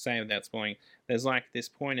say it without spoiling. There's like this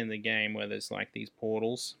point in the game where there's like these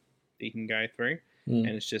portals that you can go through, and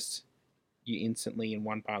it's just you instantly in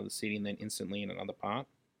one part of the city and then instantly in another part,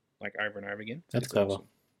 like over and over again. That's clever. Awesome.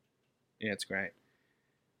 Yeah, it's great.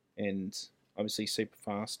 And obviously super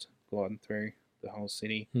fast gliding through the whole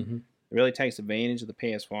city. Mm-hmm. It really takes advantage of the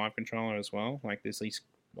PS5 controller as well. Like there's these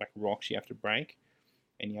like rocks you have to break,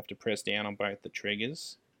 and you have to press down on both the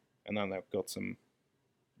triggers, and then they've got some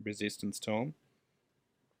resistance to them.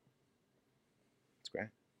 It's great.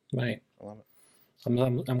 Mate, I love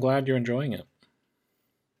it. I'm glad you're enjoying it.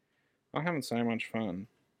 I'm having so much fun,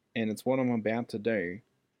 and it's what I'm about to do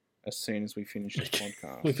as soon as we finish this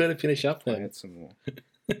podcast. We better finish up Play then. it some more.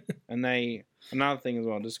 And another thing as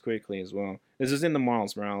well, just quickly as well, this is in the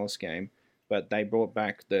Miles Morales game, but they brought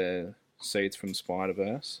back the suits from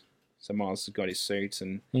Spider-Verse. So Miles has got his suits,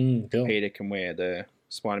 and Cool. Peter can wear the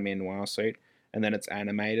Spider-Man Noir suit, and then it's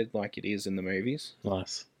animated like it is in the movies.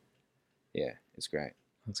 Nice. Yeah, it's great.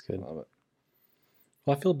 That's good. I love it.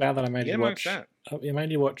 Well, I feel bad that I made Yeah, you watch. that. You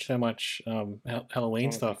made you watch so much Halloween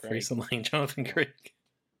Jonathan stuff Creek. recently, Jonathan Creek.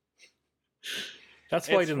 That's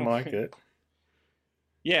why you It's didn't like it.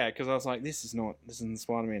 Yeah, because I was like, this isn't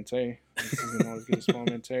Spider-Man 2. This isn't not as good as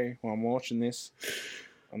Spider-Man 2. While I'm watching this,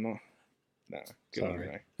 I'm not. No, good on you, Sorry.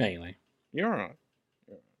 though. Anyway, You're alright.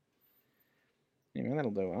 Anyway,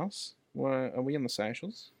 that'll do us. Are we on the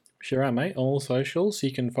socials? sure are, mate. All socials.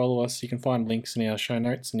 You can follow us. You can find links in our show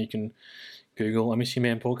notes, and you can Google "I Miss You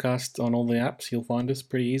Man" podcast on all the apps. You'll find us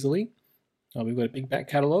pretty easily. We've got a big back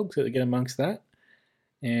catalogue, so get amongst that.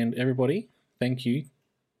 And everybody, thank you.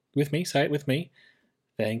 With me, say it with me.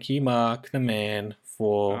 Thank you, Mark, the man,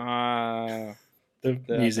 for the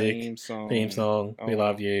music, theme song. We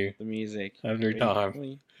love you. The music. Every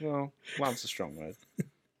time. Well, love's a strong word.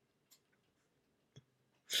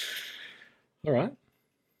 All right.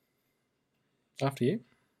 After you.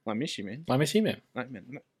 I miss you, man. I miss you, man.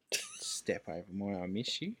 No, step over my I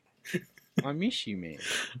miss you. I miss you, man.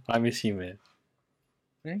 I miss you, man.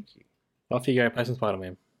 Thank you. Off you go, play some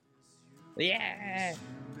Spider-Man. Yeah.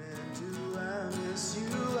 Do I miss you?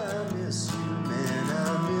 I miss you, man.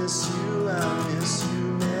 I miss you. I miss you,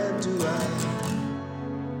 man. Do I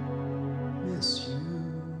miss you?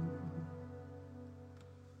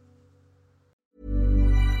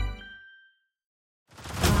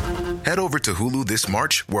 Head over to Hulu this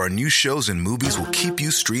March, where our new shows and movies will keep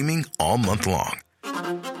you streaming all month long.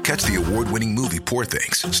 Catch the award-winning movie Poor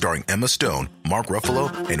Things, starring Emma Stone, Mark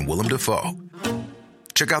Ruffalo, and Willem Dafoe.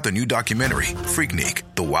 Check out the new documentary, Freaknik,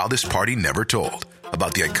 The Wildest Party Never Told,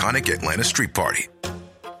 about the iconic Atlanta Street Party.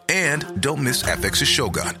 And don't miss FX's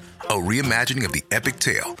Shogun, a reimagining of the epic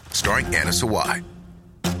tale, starring Anna Sawai.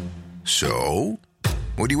 So,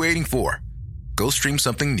 What are you waiting for? Go stream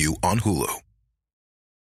something new on Hulu.